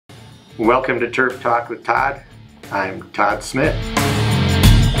Welcome to Turf Talk with Todd. I'm Todd Smith.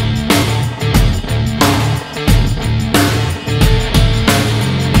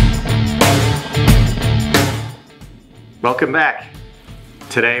 Welcome back.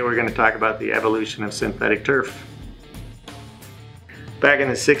 Today we're going to talk about the evolution of synthetic turf. Back in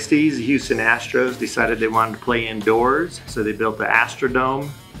the 60s, the Houston Astros decided they wanted to play indoors, so they built the Astrodome.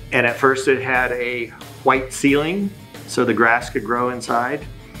 And at first it had a white ceiling so the grass could grow inside.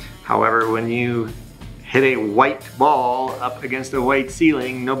 However, when you hit a white ball up against a white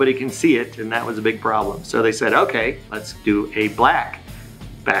ceiling, nobody can see it, and that was a big problem. So they said, okay, let's do a black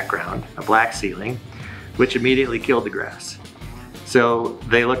background, a black ceiling, which immediately killed the grass. So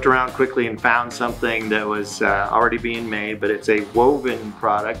they looked around quickly and found something that was already being made, but it's a woven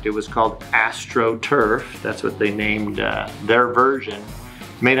product. It was called AstroTurf. That's what they named their version.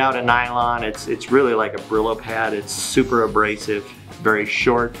 Made out of nylon. It's really like a Brillo pad. It's super abrasive, very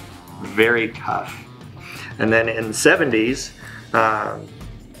short, very tough. And then in the 70s,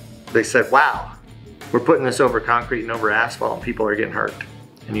 they said, wow, we're putting this over concrete and over asphalt and people are getting hurt.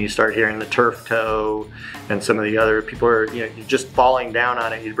 And you start hearing the turf toe and some of the other people are, you're just falling down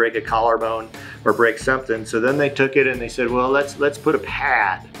on it. You break a collarbone or break something. So then they took it and they said, well, let's put a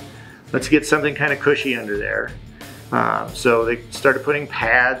pad. Let's get something kind of cushy under there. So they started putting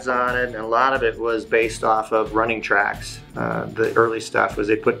pads on it, and a lot of it was based off of running tracks. The early stuff was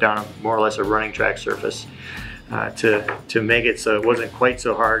they put down more or less a running track surface to make it so it wasn't quite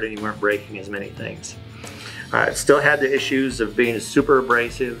so hard and you weren't breaking as many things. It still had the issues of being super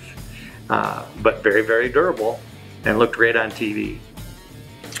abrasive, but very, very durable and looked great on TV.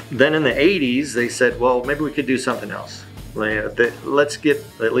 Then in the 80s, they said, well, maybe we could do something else. Let's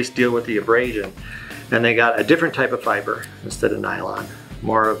at least deal with the abrasion. And they got a different type of fiber instead of nylon.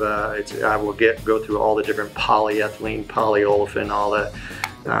 More of a, I will go through all the different polyethylene, polyolefin, all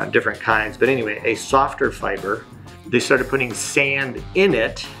the different kinds. But anyway, a softer fiber. They started putting sand in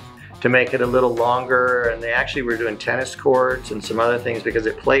it to make it a little longer, and they actually were doing tennis courts and some other things because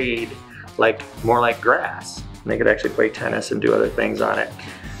it played more like grass. And they could actually play tennis and do other things on it.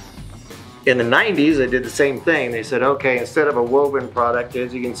 In the 90s, they did the same thing. They said, okay, instead of a woven product,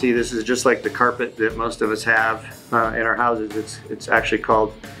 as you can see, this is just like the carpet that most of us have in our houses. It's actually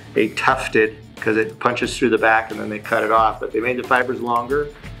called a tufted because it punches through the back and then they cut it off. But they made the fibers longer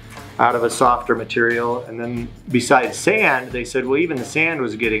out of a softer material. And then besides sand, they said, well, even the sand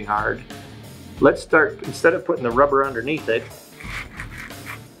was getting hard. Let's start, instead of putting the rubber underneath it,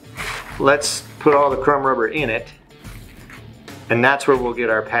 let's put all the chrome rubber in it. And that's where we'll get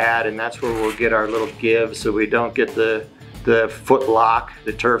our pad, and that's where we'll get our little give so we don't get the foot lock,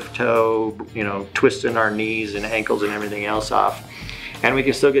 the turf toe, twisting our knees and ankles and everything else off. And we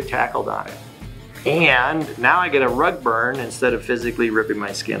can still get tackled on it. And now I get a rug burn instead of physically ripping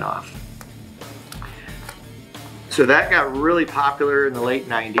my skin off. So that got really popular in the late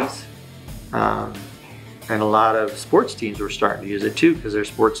 90s. And a lot of sports teams were starting to use it too because their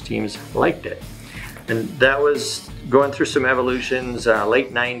sports teams liked it. And that was going through some evolutions,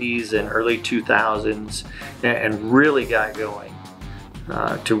 late 90s and early 2000s, and really got going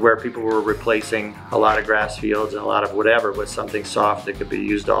to where people were replacing a lot of grass fields and a lot of whatever with something soft that could be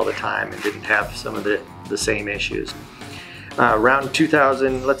used all the time and didn't have some of the same issues. Around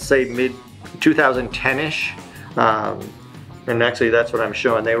 2000, let's say mid 2010-ish, and actually that's what I'm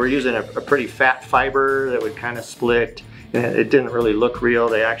showing. They were using a pretty fat fiber that would kind of split. It didn't really look real.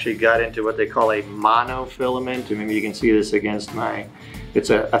 They actually got into what they call a monofilament, and maybe you can see this against it's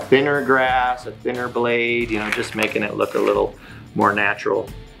a thinner grass, a thinner blade, just making it look a little more natural.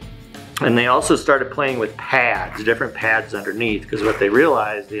 And they also started playing with pads, different pads underneath, because what they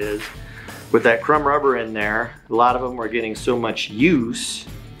realized is with that crumb rubber in there, a lot of them were getting so much use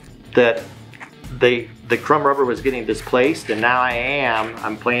that the crumb rubber was getting displaced, and now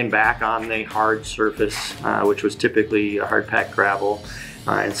I'm playing back on the hard surface, which was typically a hard packed gravel.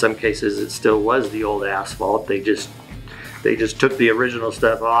 In some cases it still was the old asphalt. They just took the original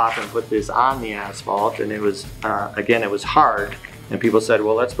stuff off and put this on the asphalt, and it was again, it was hard, and people said,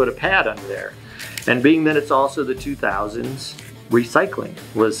 well, let's put a pad under there. And being that it's also the 2000s, recycling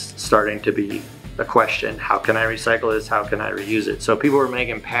was starting to be a question. How can I recycle this? How can I reuse it? So people were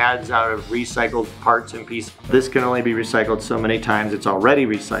making pads out of recycled parts and pieces. This can only be recycled so many times. It's already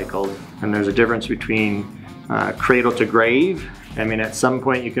recycled, and there's a difference between cradle to grave. I mean, at some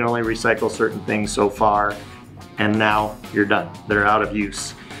point you can only recycle certain things so far, and now you're done. They're out of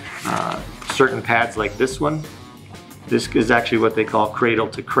use. Certain pads like this one, this is actually what they call cradle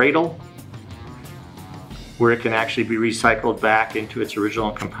to cradle. where it can actually be recycled back into its original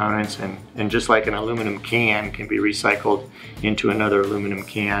components, and just like an aluminum can can be recycled into another aluminum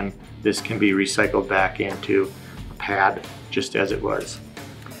can, this can be recycled back into a pad just as it was.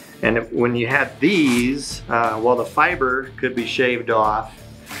 And when you had these, while the fiber could be shaved off,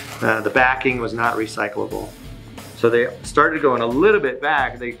 the backing was not recyclable. So they started going a little bit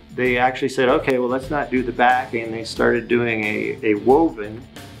back. They actually said, okay, well, let's not do the backing. They started doing a woven,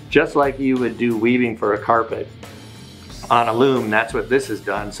 just like you would do weaving for a carpet on a loom. That's what this has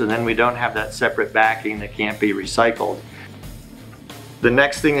done. So then we don't have that separate backing that can't be recycled. The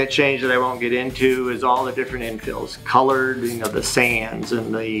next thing that changed that I won't get into is all the different infills. Colored, you know, the sands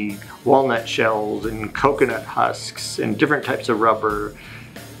and the walnut shells and coconut husks and different types of rubber.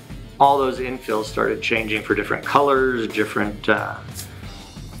 All those infills started changing for different colors, different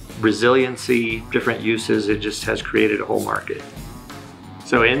resiliency, different uses. It just has created a whole market.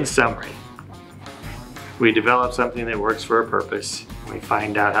 So in summary, we develop something that works for a purpose. We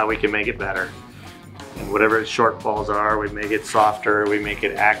find out how we can make it better. And whatever its shortfalls are, we make it softer, we make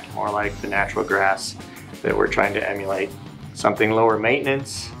it act more like the natural grass that we're trying to emulate. Something lower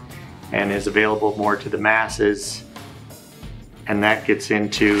maintenance and is available more to the masses. And that gets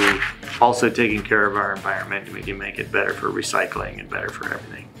into also taking care of our environment, and we can make it better for recycling and better for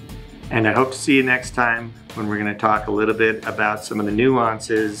everything. And I hope to see you next time when we're going to talk a little bit about some of the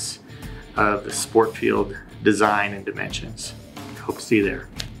nuances of the sport field design and dimensions. Hope to see you there.